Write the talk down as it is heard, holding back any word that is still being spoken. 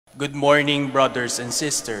Good morning, brothers and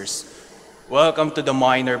sisters. Welcome to the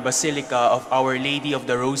Minor Basilica of Our Lady of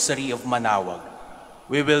the Rosary of Manaoag.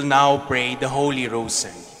 We will now pray the Holy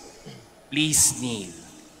Rosary. Please kneel.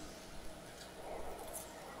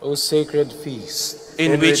 O sacred feast,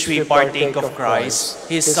 In which we partake of Christ,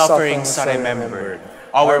 His sufferings are remembered.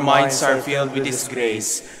 Our minds are filled with His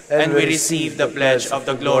grace, and we receive the pledge of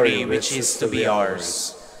the glory which is to be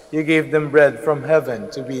ours. You gave them bread from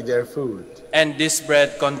heaven to be their food. And this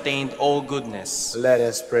bread contained all goodness. Let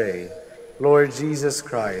us pray. Lord Jesus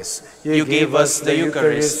Christ, You gave us the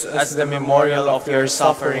Eucharist as the memorial of your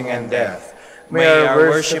suffering and death. May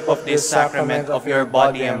our worship of this sacrament of your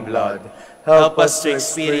body and blood help us to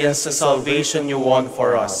experience the salvation you won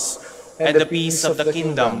for us, and the peace of the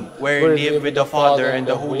kingdom where you live with the Father and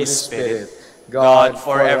the Holy Spirit, God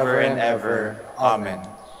forever and ever. Amen.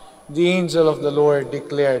 The angel of the Lord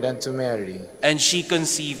declared unto Mary, And she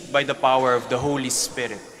conceived by the power of the Holy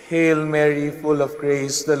Spirit. Hail Mary, full of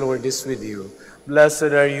grace, the Lord is with you.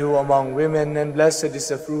 Blessed are you among women, and blessed is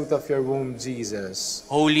the fruit of your womb, Jesus.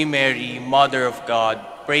 Holy Mary, Mother of God,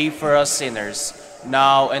 pray for us sinners,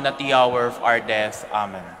 now and at the hour of our death.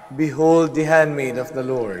 Amen. Behold the handmaid of the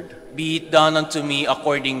Lord. Be it done unto me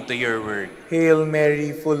according to your word. Hail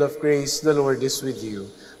Mary, full of grace, the Lord is with you.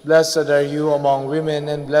 Blessed are you among women,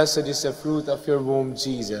 and blessed is the fruit of your womb,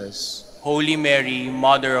 Jesus. Holy Mary,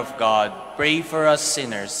 Mother of God, pray for us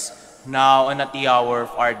sinners, now and at the hour of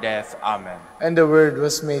our death. Amen. And the Word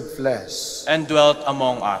was made flesh, and dwelt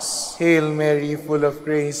among us. Hail Mary, full of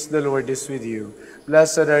grace, the Lord is with you.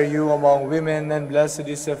 Blessed are you among women, and blessed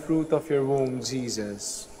is the fruit of your womb,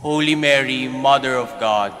 Jesus. Holy Mary, Mother of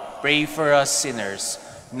God, pray for us sinners,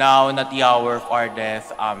 now and at the hour of our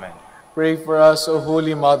death. Amen. Pray for us, O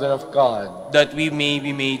Holy Mother of God, that we may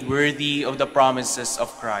be made worthy of the promises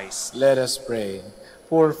of Christ. Let us pray.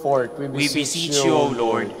 Pour forth, we beseech you, O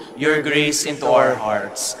Lord, your grace into our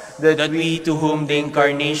hearts, that we, to whom the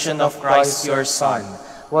incarnation of Christ your Son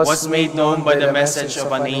was made known by the message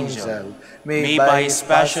of an angel, may by his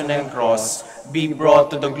passion and cross be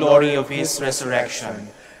brought to the glory of his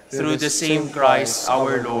resurrection. Through the same Christ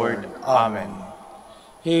our Lord. Amen.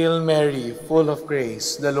 Hail Mary, full of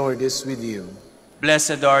grace, the Lord is with you.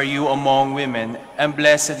 Blessed are you among women, and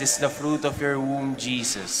blessed is the fruit of your womb,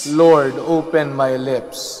 Jesus. Lord, open my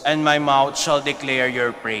lips, and my mouth shall declare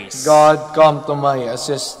your praise. God, come to my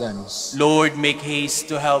assistance. Lord, make haste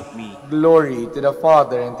to help me. Glory to the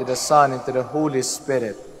Father, and to the Son, and to the Holy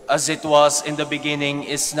Spirit. As it was in the beginning,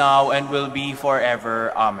 is now, and will be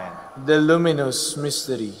forever. Amen. The luminous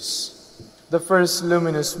mysteries. The first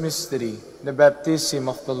luminous mystery, the baptism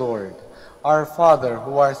of the Lord. Our Father,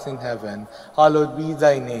 who art in heaven, hallowed be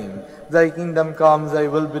thy name. Thy kingdom come,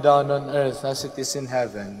 thy will be done on earth as it is in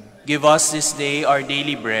heaven. Give us this day our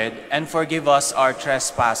daily bread, and forgive us our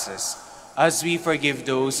trespasses, as we forgive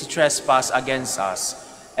those who trespass against us.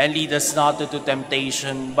 And lead us not into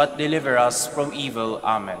temptation, but deliver us from evil.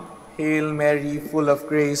 Amen. Hail Mary, full of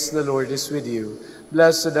grace, the Lord is with you.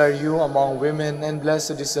 Blessed are you among women, and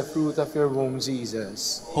blessed is the fruit of your womb,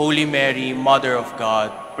 Jesus. Holy Mary, Mother of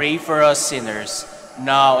God, pray for us sinners,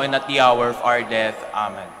 now and at the hour of our death.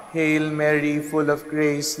 Amen. Hail Mary, full of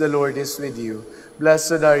grace, the Lord is with you.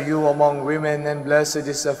 Blessed are you among women, and blessed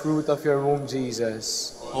is the fruit of your womb,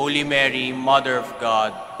 Jesus. Holy Mary, Mother of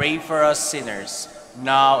God, pray for us sinners,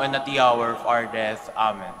 now and at the hour of our death.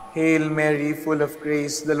 Amen. Hail Mary, full of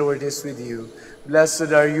grace, the Lord is with you.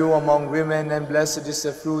 Blessed are you among women, and blessed is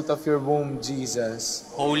the fruit of your womb,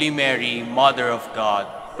 Jesus. Holy Mary, Mother of God,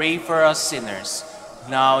 pray for us sinners,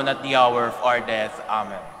 now and at the hour of our death.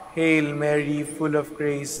 Amen. Hail Mary, full of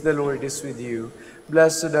grace, the Lord is with you.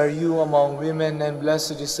 Blessed are you among women, and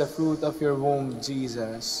blessed is the fruit of your womb,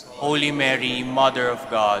 Jesus. Holy Mary, Mother of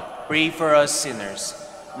God, pray for us sinners,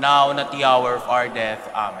 now and at the hour of our death.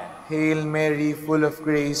 Amen. Hail Mary, full of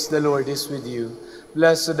grace, the Lord is with you.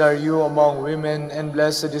 Blessed are you among women, and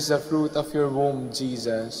blessed is the fruit of your womb,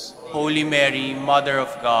 Jesus. Holy Mary, Mother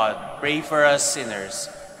of God, pray for us sinners,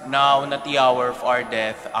 now and at the hour of our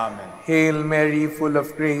death. Amen. Hail Mary, full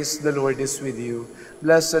of grace, the Lord is with you.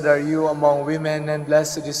 Blessed are you among women, and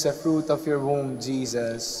blessed is the fruit of your womb,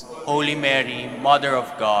 Jesus. Holy Mary, Mother of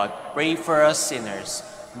God, pray for us sinners,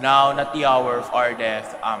 now and at the hour of our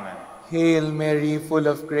death. Amen. Hail Mary, full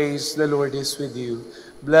of grace, the Lord is with you.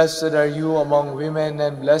 Blessed are you among women,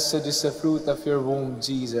 and blessed is the fruit of your womb,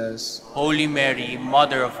 Jesus. Holy Mary,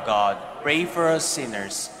 Mother of God, pray for us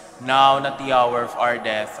sinners, now and at the hour of our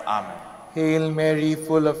death. Amen. Hail Mary,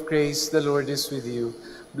 full of grace, the Lord is with you.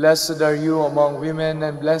 Blessed are you among women,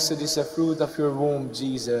 and blessed is the fruit of your womb,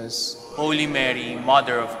 Jesus. Holy Mary,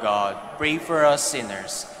 Mother of God, pray for us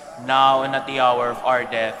sinners, now and at the hour of our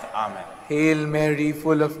death. Amen. Hail Mary,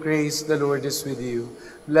 full of grace, the Lord is with you.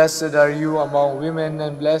 Blessed are you among women,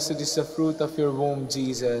 and blessed is the fruit of your womb,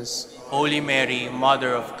 Jesus. Holy Mary,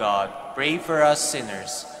 Mother of God, pray for us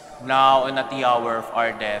sinners, now and at the hour of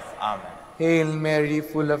our death. Amen. Hail Mary,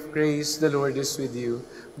 full of grace, the Lord is with you.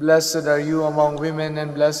 Blessed are you among women,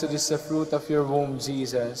 and blessed is the fruit of your womb,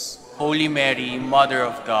 Jesus. Holy Mary, Mother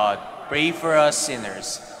of God, pray for us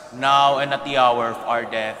sinners, now and at the hour of our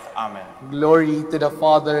death. Amen. Glory to the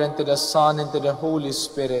Father, and to the Son, and to the Holy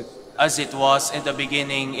Spirit. As it was in the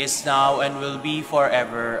beginning, is now, and will be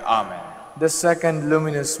forever. Amen. The second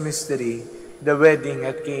luminous mystery, the wedding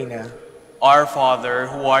at Cana. Our Father,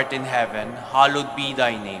 who art in heaven, hallowed be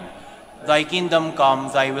thy name. Thy kingdom come,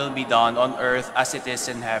 thy will be done on earth as it is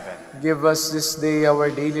in heaven. Give us this day our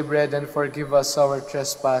daily bread, and forgive us our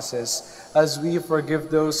trespasses, as we forgive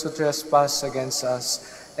those who trespass against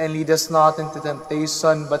us. And lead us not into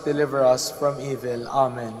temptation, but deliver us from evil.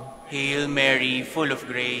 Amen. Hail Mary, full of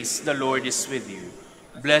grace, the Lord is with you.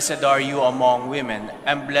 Blessed are you among women,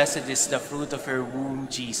 and blessed is the fruit of your womb,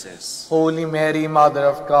 Jesus. Holy Mary, Mother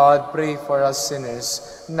of God, pray for us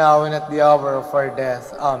sinners, now and at the hour of our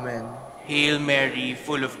death. Amen. Hail Mary,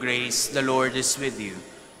 full of grace, the Lord is with you.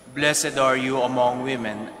 Blessed are you among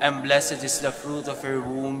women, and blessed is the fruit of your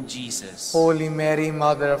womb, Jesus. Holy Mary,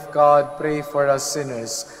 Mother of God, pray for us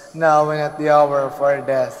sinners, now and at the hour of our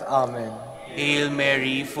death. Amen. Hail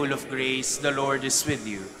Mary, full of grace, the Lord is with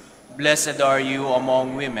you. Blessed are you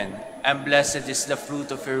among women, and blessed is the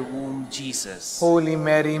fruit of your womb, Jesus. Holy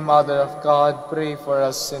Mary, Mother of God, pray for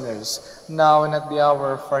us sinners, now and at the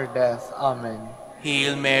hour of our death. Amen.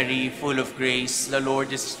 Hail Mary, full of grace, the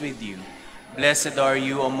Lord is with you. Blessed are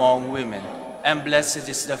you among women, and blessed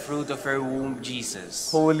is the fruit of your womb,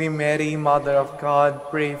 Jesus. Holy Mary, Mother of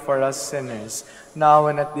God, pray for us sinners, now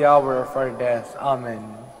and at the hour of our death.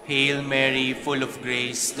 Amen. Hail Mary, full of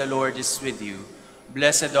grace, the Lord is with you.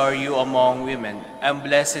 Blessed are you among women, and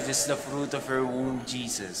blessed is the fruit of your womb,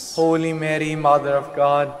 Jesus. Holy Mary, Mother of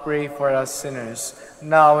God, pray for us sinners,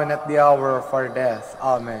 now and at the hour of our death.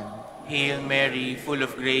 Amen. Hail Mary, full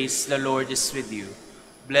of grace, the Lord is with you.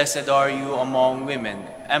 Blessed are you among women,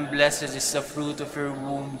 and blessed is the fruit of your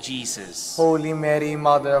womb, Jesus. Holy Mary,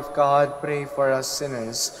 Mother of God, pray for us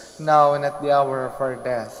sinners, now and at the hour of our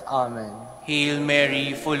death. Amen. Hail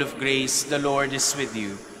Mary, full of grace, the Lord is with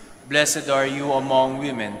you. Blessed are you among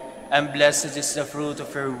women, and blessed is the fruit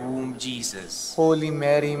of your womb, Jesus. Holy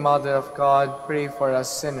Mary, Mother of God, pray for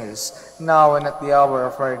us sinners, now and at the hour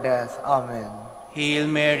of our death. Amen. Hail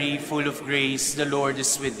Mary, full of grace, the Lord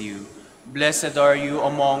is with you. Blessed are you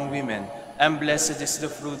among women, and blessed is the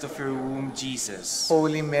fruit of your womb, Jesus.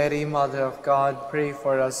 Holy Mary, Mother of God, pray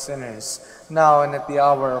for us sinners, now and at the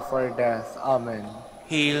hour of our death. Amen.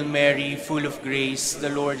 Hail Mary, full of grace, the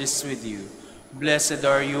Lord is with you. Blessed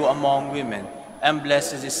are you among women, and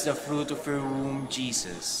blessed is the fruit of your womb,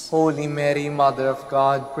 Jesus. Holy Mary, Mother of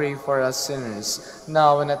God, pray for us sinners,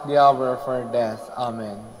 now and at the hour of our death.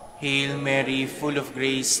 Amen. Hail Mary, full of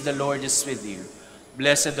grace, the Lord is with you.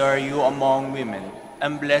 Blessed are you among women,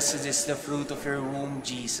 and blessed is the fruit of your womb,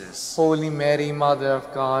 Jesus. Holy Mary, Mother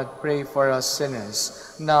of God, pray for us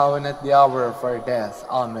sinners, now and at the hour of our death.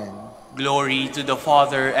 Amen. Glory to the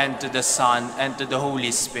Father, and to the Son, and to the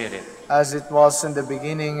Holy Spirit. As it was in the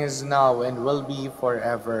beginning, is now, and will be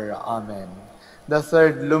forever. Amen. The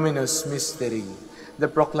third luminous mystery, the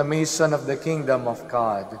proclamation of the kingdom of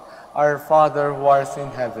God. Our Father, who art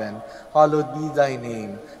in heaven, hallowed be thy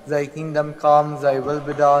name. Thy kingdom come, thy will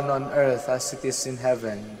be done on earth as it is in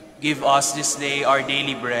heaven. Give us this day our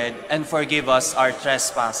daily bread, and forgive us our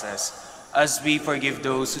trespasses, as we forgive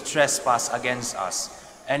those who trespass against us.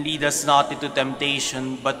 And lead us not into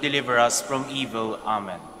temptation, but deliver us from evil.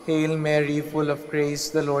 Amen. Hail Mary, full of grace,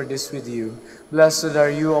 the Lord is with you. Blessed are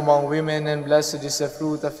you among women, and blessed is the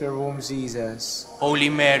fruit of your womb, Jesus. Holy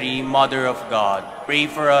Mary, Mother of God, pray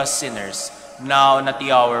for us sinners, now and at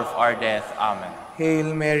the hour of our death. Amen.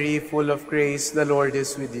 Hail Mary, full of grace, the Lord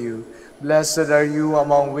is with you. Blessed are you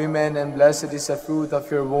among women, and blessed is the fruit of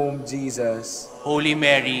your womb, Jesus. Holy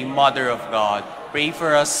Mary, Mother of God, pray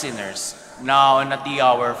for us sinners, now and at the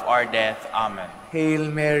hour of our death. Amen. Hail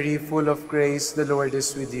Mary, full of grace, the Lord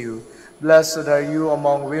is with you. Blessed are you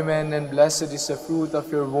among women, and blessed is the fruit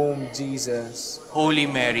of your womb, Jesus. Holy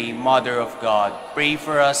Mary, Mother of God, pray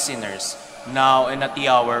for us sinners, now and at the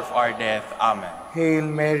hour of our death. Amen. Hail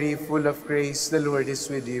Mary, full of grace, the Lord is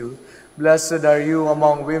with you. Blessed are you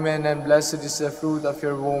among women, and blessed is the fruit of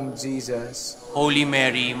your womb, Jesus. Holy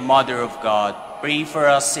Mary, Mother of God, pray for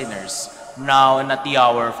us sinners, now and at the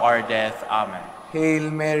hour of our death. Amen.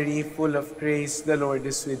 Hail Mary, full of grace, the Lord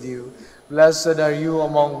is with you. Blessed are you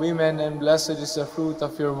among women, and blessed is the fruit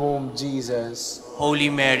of your womb, Jesus. Holy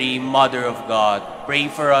Mary, Mother of God, pray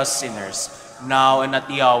for us sinners, now and at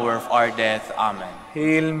the hour of our death. Amen.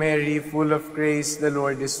 Hail Mary, full of grace, the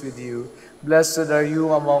Lord is with you. Blessed are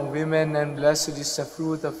you among women, and blessed is the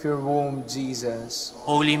fruit of your womb, Jesus.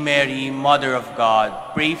 Holy Mary, Mother of God,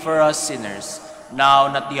 pray for us sinners, now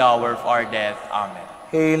and at the hour of our death. Amen.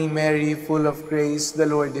 Hail Mary, full of grace, the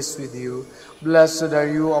Lord is with you. Blessed are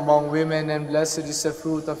you among women, and blessed is the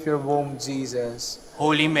fruit of your womb, Jesus.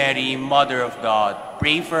 Holy Mary, Mother of God,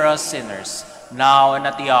 pray for us sinners, now and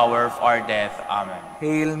at the hour of our death. Amen.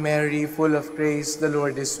 Hail Mary, full of grace, the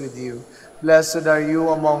Lord is with you. Blessed are you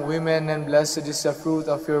among women, and blessed is the fruit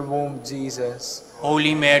of your womb, Jesus.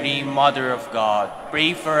 Holy Mary, Mother of God,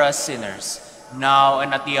 pray for us sinners, now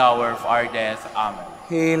and at the hour of our death. Amen.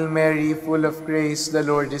 Hail Mary, full of grace, the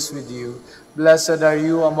Lord is with you. Blessed are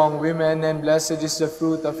you among women, and blessed is the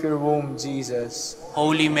fruit of your womb, Jesus.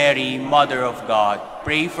 Holy Mary, Mother of God,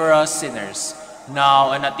 pray for us sinners,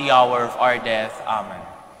 now and at the hour of our death. Amen.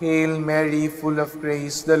 Hail Mary, full of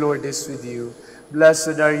grace, the Lord is with you.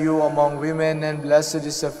 Blessed are you among women, and blessed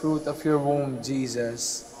is the fruit of your womb,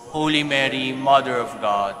 Jesus. Holy Mary, Mother of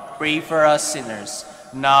God, pray for us sinners,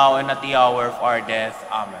 now and at the hour of our death.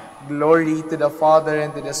 Amen. Glory to the Father,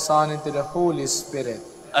 and to the Son, and to the Holy Spirit.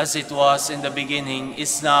 As it was in the beginning,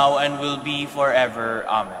 is now, and will be forever.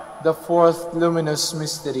 Amen. The fourth luminous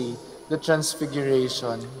mystery, the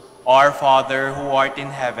Transfiguration. Our Father, who art in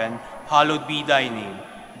heaven, hallowed be thy name.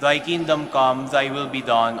 Thy kingdom come, thy will be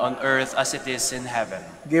done, on earth as it is in heaven.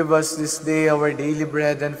 Give us this day our daily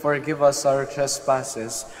bread, and forgive us our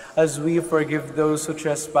trespasses, as we forgive those who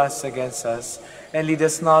trespass against us. And lead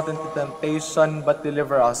us not into temptation, but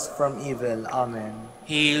deliver us from evil. Amen.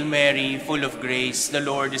 Hail Mary, full of grace, the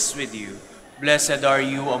Lord is with you. Blessed are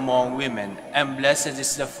you among women, and blessed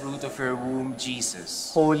is the fruit of your womb,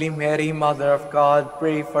 Jesus. Holy Mary, Mother of God,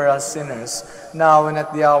 pray for us sinners, now and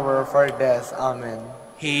at the hour of our death. Amen.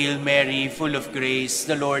 Hail Mary, full of grace,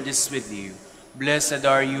 the Lord is with you. Blessed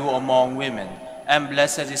are you among women, and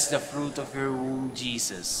blessed is the fruit of your womb,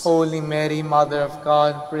 Jesus. Holy Mary, Mother of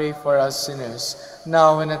God, pray for us sinners,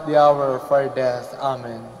 now and at the hour of our death.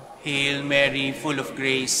 Amen. Hail Mary, full of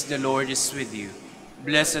grace, the Lord is with you.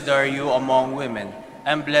 Blessed are you among women,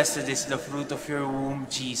 and blessed is the fruit of your womb,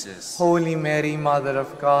 Jesus. Holy Mary, Mother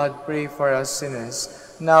of God, pray for us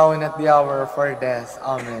sinners, now and at the hour of our death.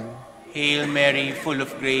 Amen. Hail Mary, full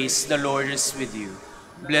of grace, the Lord is with you.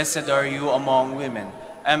 Blessed are you among women,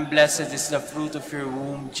 and blessed is the fruit of your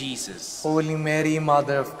womb, Jesus. Holy Mary,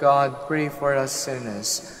 Mother of God, pray for us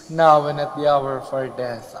sinners, now and at the hour of our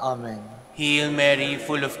death. Amen. Hail Mary,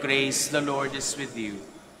 full of grace, the Lord is with you.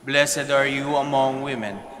 Blessed are you among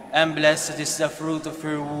women, and blessed is the fruit of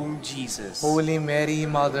your womb, Jesus. Holy Mary,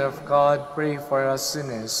 Mother of God, pray for us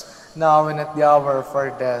sinners, now and at the hour of our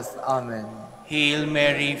death. Amen. Hail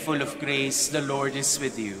Mary, full of grace, the Lord is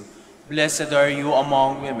with you. Blessed are you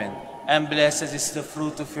among women, and blessed is the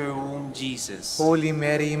fruit of your womb, Jesus. Holy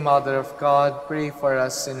Mary, Mother of God, pray for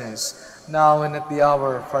us sinners, now and at the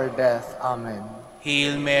hour of our death. Amen.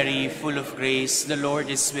 Hail Mary, full of grace, the Lord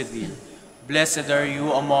is with you. Blessed are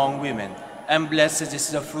you among women, and blessed is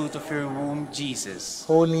the fruit of your womb, Jesus.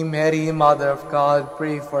 Holy Mary, Mother of God,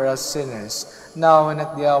 pray for us sinners, now and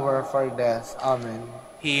at the hour of our death. Amen.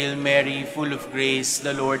 Hail Mary, full of grace,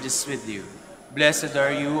 the Lord is with you. Blessed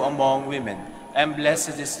are you among women, and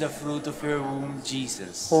blessed is the fruit of your womb,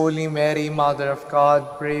 Jesus. Holy Mary, Mother of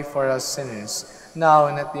God, pray for us sinners, now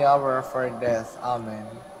and at the hour of our death. Amen.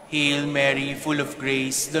 Hail Mary, full of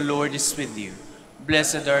grace, the Lord is with you.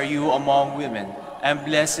 Blessed are you among women, and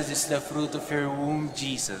blessed is the fruit of your womb,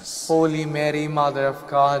 Jesus. Holy Mary, Mother of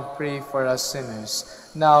God, pray for us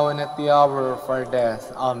sinners, now and at the hour of our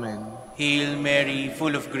death. Amen. Hail Mary,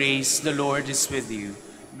 full of grace, the Lord is with you.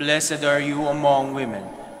 Blessed are you among women,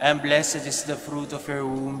 and blessed is the fruit of your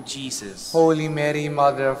womb, Jesus. Holy Mary,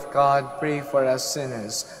 Mother of God, pray for us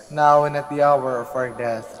sinners, now and at the hour of our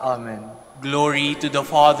death. Amen. Glory to the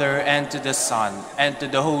Father, and to the Son, and to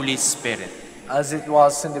the Holy Spirit. As it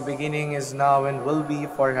was in the beginning, is now, and will be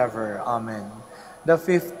forever. Amen. The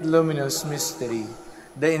fifth luminous mystery,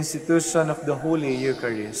 the institution of the Holy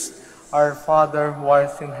Eucharist. Our Father, who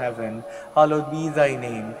art in heaven, hallowed be thy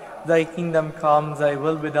name. Thy kingdom come, thy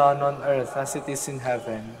will be done on earth as it is in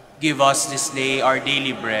heaven. Give us this day our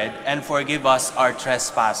daily bread, and forgive us our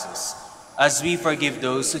trespasses, as we forgive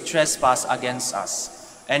those who trespass against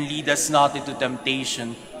us. And lead us not into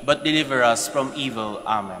temptation, but deliver us from evil.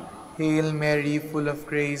 Amen. Hail Mary, full of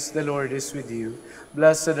grace, the Lord is with you.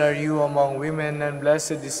 Blessed are you among women, and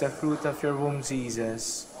blessed is the fruit of your womb,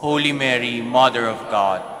 Jesus. Holy Mary, Mother of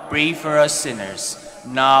God, pray for us sinners,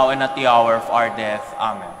 now and at the hour of our death.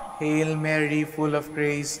 Amen. Hail Mary, full of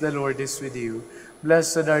grace, the Lord is with you.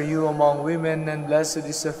 Blessed are you among women, and blessed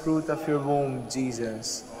is the fruit of your womb,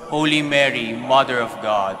 Jesus. Holy Mary, Mother of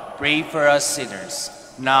God, pray for us sinners,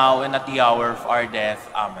 now and at the hour of our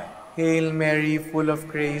death. Amen. Hail Mary, full of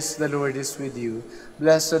grace, the Lord is with you.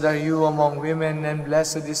 Blessed are you among women, and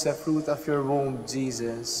blessed is the fruit of your womb,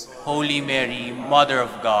 Jesus. Holy Mary, Mother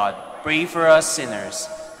of God, pray for us sinners,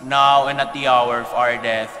 now and at the hour of our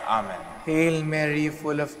death. Amen. Hail Mary,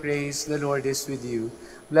 full of grace, the Lord is with you.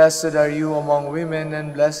 Blessed are you among women,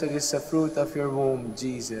 and blessed is the fruit of your womb,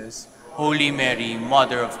 Jesus. Holy Mary,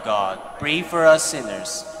 Mother of God, pray for us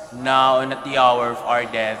sinners, now and at the hour of our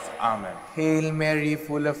death. Amen. Hail Mary,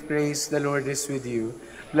 full of grace, the Lord is with you.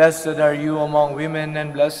 Blessed are you among women,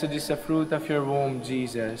 and blessed is the fruit of your womb,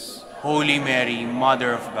 Jesus. Holy Mary,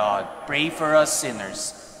 Mother of God, pray for us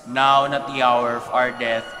sinners, now and at the hour of our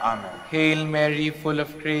death. Amen. Hail Mary, full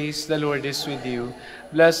of grace, the Lord is with you.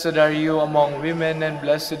 Blessed are you among women, and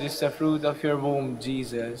blessed is the fruit of your womb,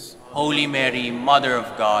 Jesus. Holy Mary, Mother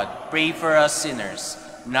of God, pray for us sinners,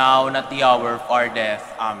 now and at the hour of our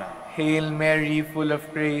death. Amen. Hail Mary, full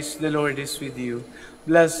of grace, the Lord is with you.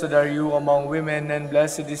 Blessed are you among women, and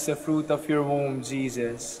blessed is the fruit of your womb,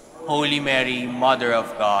 Jesus. Holy Mary, Mother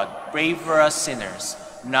of God, pray for us sinners,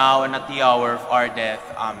 now and at the hour of our death.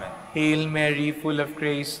 Amen. Hail Mary, full of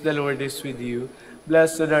grace, the Lord is with you.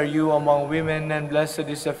 Blessed are you among women, and blessed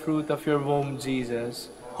is the fruit of your womb, Jesus.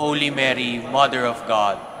 Holy Mary, Mother of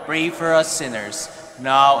God, pray for us sinners,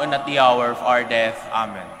 now and at the hour of our death.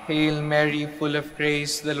 Amen. Hail Mary, full of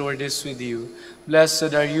grace, the Lord is with you.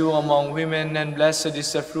 Blessed are you among women, and blessed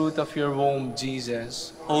is the fruit of your womb,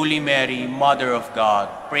 Jesus. Holy Mary, Mother of God,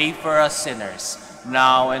 pray for us sinners,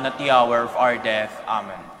 now and at the hour of our death.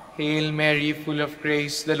 Amen. Hail Mary, full of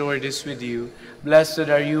grace, the Lord is with you. Blessed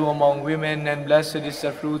are you among women, and blessed is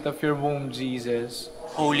the fruit of your womb, Jesus.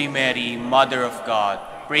 Holy Mary, Mother of God,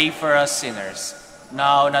 pray for us sinners,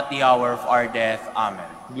 now and at the hour of our death. Amen.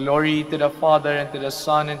 Glory to the Father, and to the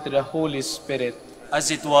Son, and to the Holy Spirit.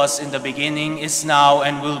 As it was in the beginning, is now,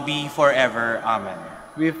 and will be forever. Amen.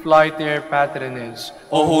 We fly to your patronage,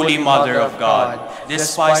 O Holy Mother of God,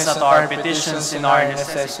 despise not our petitions and our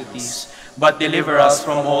necessities, but deliver us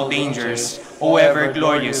from all dangers, O ever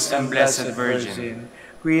glorious and blessed Virgin.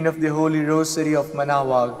 Queen of the Holy Rosary of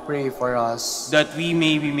Manaoag, pray for us, that we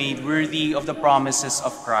may be made worthy of the promises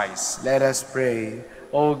of Christ. Let us pray.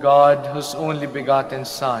 O God, whose only begotten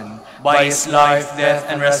Son, by his life, death,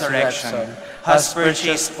 and resurrection, has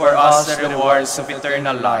purchased for us the rewards of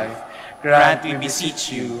eternal life, grant, we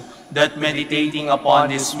beseech you, that meditating upon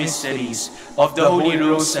these mysteries of the Holy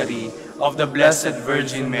Rosary of the Blessed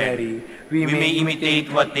Virgin Mary, we may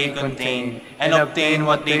imitate what they contain and obtain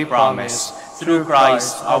what they promise, through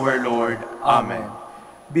Christ our Lord. Amen.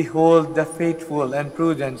 Behold the faithful and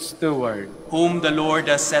prudent steward, whom the Lord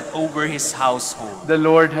has set over his household. The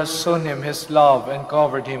Lord has shown him his love and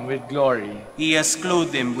covered him with glory. He has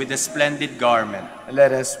clothed him with a splendid garment.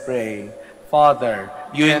 Let us pray. Father,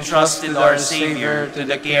 you entrusted our Savior to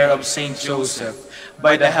the care of Saint Joseph.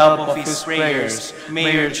 By the help of his prayers,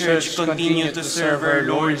 may your Church continue to serve our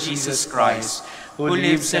Lord Jesus Christ, who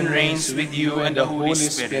lives and reigns with you and the Holy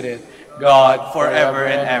Spirit, God, forever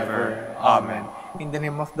and ever. Amen. In the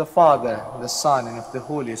name of the Father, the Son, and of the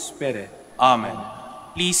Holy Spirit. Amen.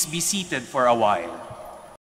 Please be seated for a while.